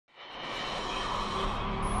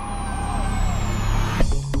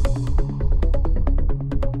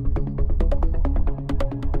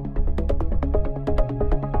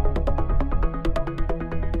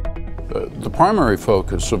primary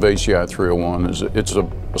focus of ACI 301 is it's a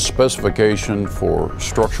specification for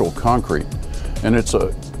structural concrete, and it's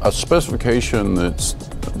a specification that's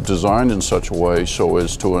designed in such a way so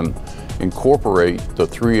as to incorporate the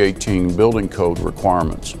 318 building code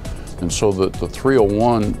requirements, and so that the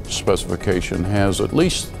 301 specification has at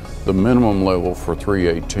least the minimum level for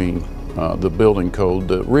 318, the building code,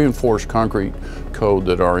 the reinforced concrete code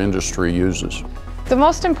that our industry uses. The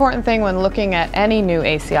most important thing when looking at any new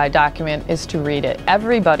ACI document is to read it.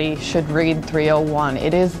 Everybody should read 301.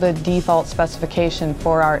 It is the default specification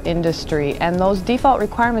for our industry, and those default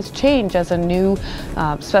requirements change as a new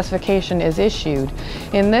specification is issued.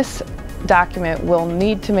 In this document, we'll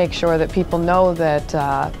need to make sure that people know that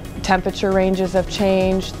temperature ranges have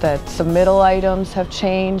changed, that submittal items have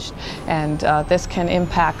changed, and this can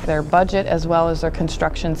impact their budget as well as their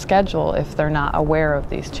construction schedule if they're not aware of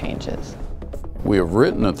these changes. We have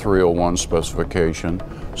written a 301 specification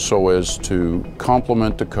so as to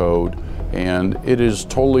complement the code, and it is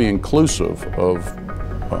totally inclusive of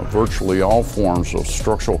virtually all forms of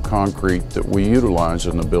structural concrete that we utilize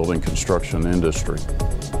in the building construction industry.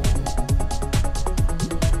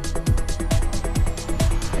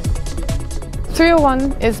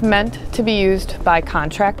 .301 is meant to be used by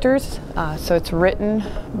contractors, so it's written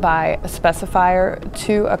by a specifier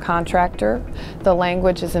to a contractor. The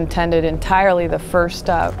language is intended entirely, the first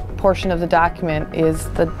portion of the document is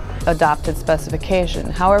the adopted specification.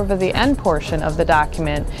 However, the end portion of the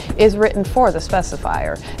document is written for the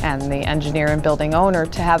specifier and the engineer and building owner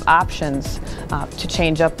to have options to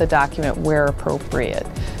change up the document where appropriate.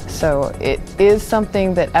 So it is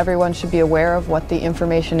something that everyone should be aware of what the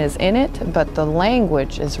information is in it, but the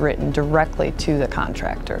language is written directly to the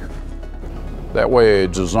contractor. That way a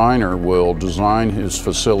designer will design his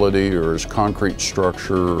facility or his concrete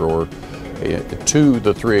structure or to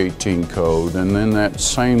the 318 code, and then that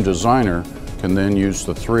same designer can then use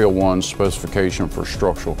the 301 specification for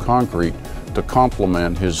structural concrete to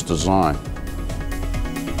complement his design.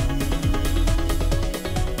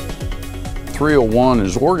 301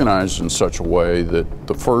 is organized in such a way that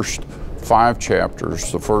the first 5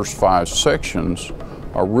 chapters, the first 5 sections,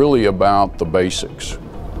 are really about the basics.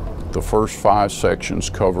 The first 5 sections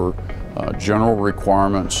cover general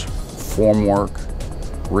requirements, formwork,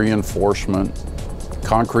 reinforcement,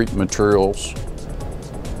 concrete materials,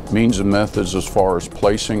 means and methods as far as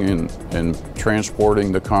placing and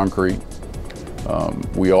transporting the concrete.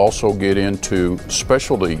 We also get into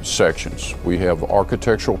specialty sections. We have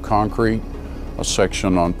architectural concrete, a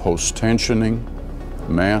section on post-tensioning,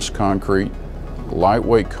 mass concrete,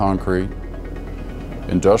 lightweight concrete,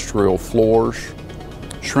 industrial floors,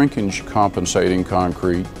 shrinkage compensating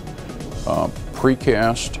concrete,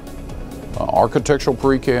 precast, architectural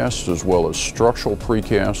precast as well as structural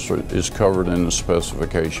precast is covered in the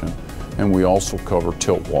specification, and we also cover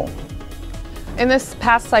tilt wall. In this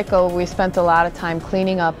past cycle, we spent a lot of time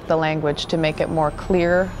cleaning up the language to make it more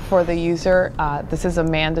clear for the user. This is a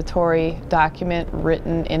mandatory document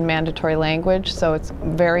written in mandatory language, so it's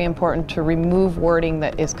very important to remove wording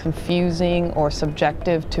that is confusing or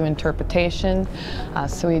subjective to interpretation.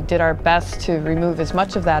 So we did our best to remove as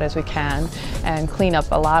much of that as we can and clean up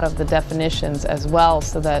a lot of the definitions as well,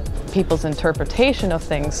 so that people's interpretation of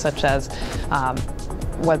things such as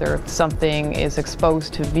whether something is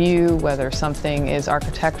exposed to view, whether something is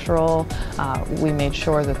architectural, we made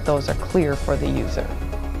sure that those are clear for the user.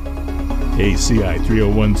 ACI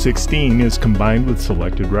 301-16 is combined with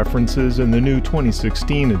selected references in the new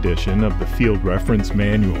 2016 edition of the Field Reference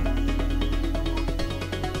Manual.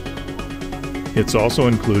 It's also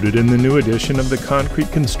included in the new edition of the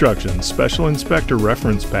Concrete Construction Special Inspector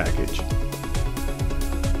Reference Package.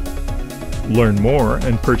 Learn more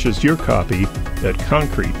and purchase your copy at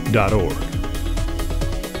concrete.org.